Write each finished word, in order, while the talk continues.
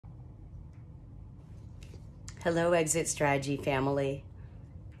Hello, Exit Strategy family.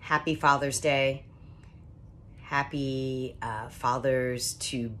 Happy Father's Day. Happy Fathers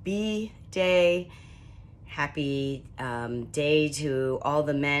to Be Day. Happy day to all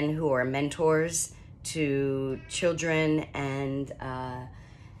the men who are mentors to children and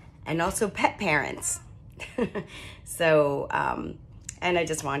also pet parents. So, and I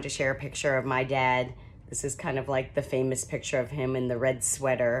just wanted to share a picture of my dad. This is kind of like the famous picture of him in the red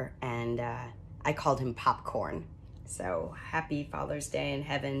sweater, and I called him Popcorn. So happy Father's Day in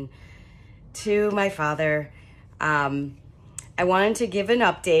heaven to my father. I wanted to give an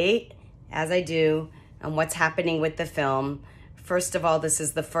update, as I do, on what's happening with the film. First of all, this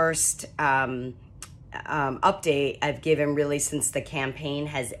is the first update I've given really since the campaign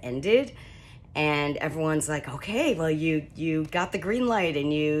has ended. And everyone's like, okay, well, you got the green light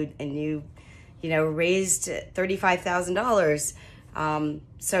and you raised $35,000.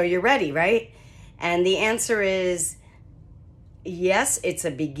 So you're ready, right? And the answer is yes, it's a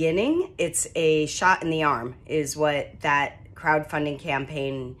beginning. It's a shot in the arm is what that crowdfunding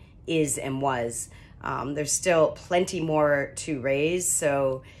campaign is and was. There's still plenty more to raise.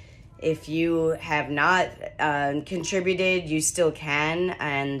 So if you have not contributed, you still can.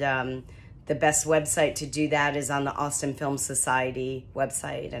 And the best website to do that is on the Austin Film Society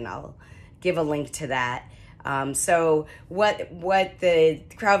website, and I'll give a link to that. So what the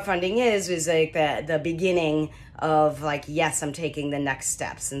crowdfunding is like the beginning of like, yes, I'm taking the next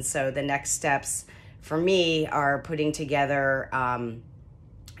steps. And so the next steps for me are putting together an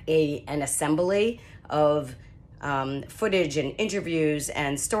assembly of footage and interviews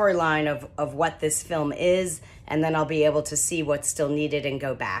and storyline of what this film is, and then I'll be able to see what's still needed and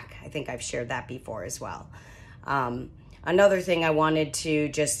go back. I think I've shared that before as well. Another thing I wanted to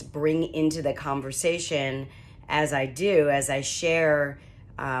just bring into the conversation, as I share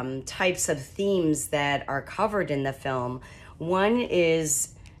types of themes that are covered in the film. One is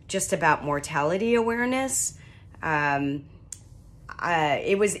just about mortality awareness. It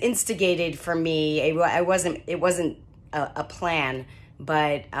was instigated for me. It wasn't a plan,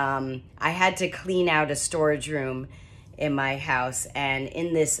 but I had to clean out a storage room in my house, and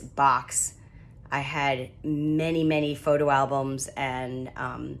in this box I had many photo albums and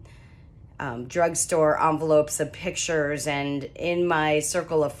drugstore envelopes of pictures. And in my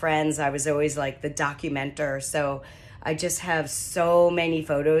circle of friends, I was always like the documenter. So I just have so many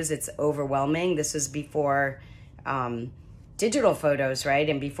photos. It's overwhelming. This was before digital photos, right?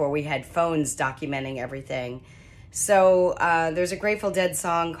 And before we had phones documenting everything. So there's a Grateful Dead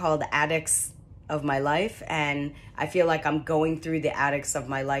song called Addicts of My Life, and I feel like I'm going through the addicts of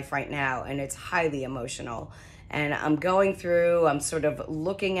my life right now, and it's highly emotional. And I'm going through, I'm sort of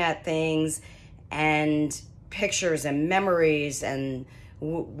looking at things and pictures and memories and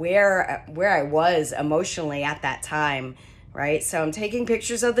where I was emotionally at that time, right? So I'm taking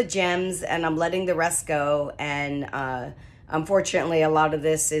pictures of the gems and I'm letting the rest go. And unfortunately, a lot of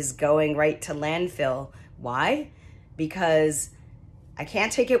this is going right to landfill. Why? Because I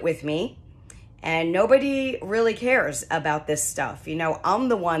can't take it with me. And nobody really cares about this stuff. You know, I'm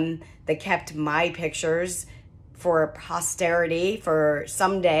the one that kept my pictures for posterity for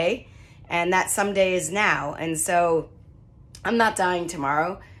someday, and that someday is now. And so I'm not dying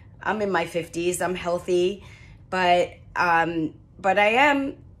tomorrow. I'm in my 50s. I'm healthy, but I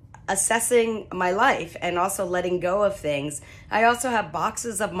am assessing my life and also letting go of things. I also have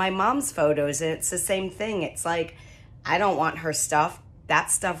boxes of my mom's photos, and it's the same thing. It's like, I don't want her stuff. That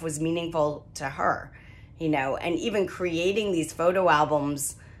stuff was meaningful to her, you know, and even creating these photo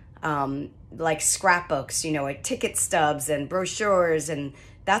albums, like scrapbooks, you know, like ticket stubs and brochures, and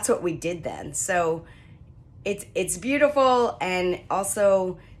that's what we did then. So it's beautiful, and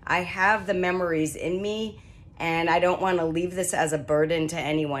also I have the memories in me, and I don't want to leave this as a burden to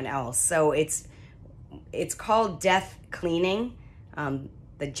anyone else. So it's called Death Cleaning.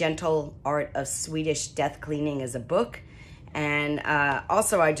 The Gentle Art of Swedish Death Cleaning is a book. And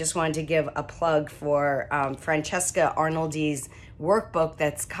also, I just wanted to give a plug for Francesca Arnoldi's workbook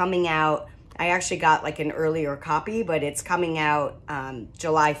that's coming out. I actually got like an earlier copy, but it's coming out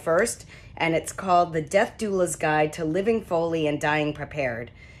July 1st. And it's called The Death Doula's Guide to Living Fully and Dying Prepared,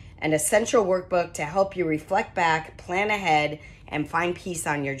 an essential workbook to help you reflect back, plan ahead, and find peace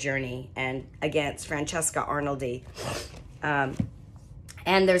on your journey. And again, it's Francesca Arnoldi.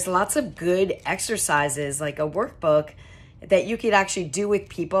 And there's lots of good exercises, like a workbook that you could actually do with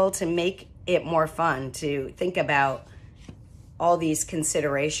people to make it more fun, to think about all these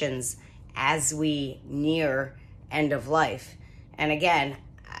considerations as we near end of life. And again,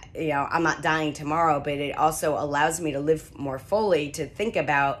 you know, I'm not dying tomorrow, but it also allows me to live more fully, to think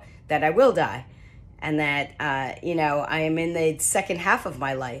about that I will die. and that, I am in the second half of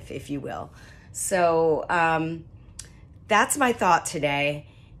my life, if you will. So that's my thought today.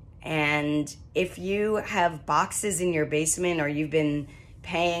 And if you have boxes in your basement, or you've been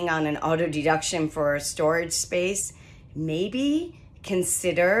paying on an auto deduction for storage space, maybe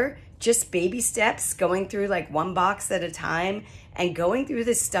consider just baby steps, going through like one box at a time and going through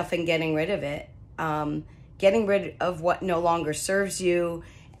this stuff and getting rid of it. Getting rid of what no longer serves you,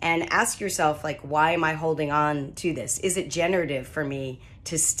 and ask yourself, like, why am I holding on to this? Is it generative for me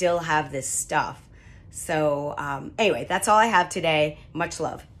to still have this stuff? So anyway, that's all I have today. Much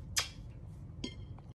love.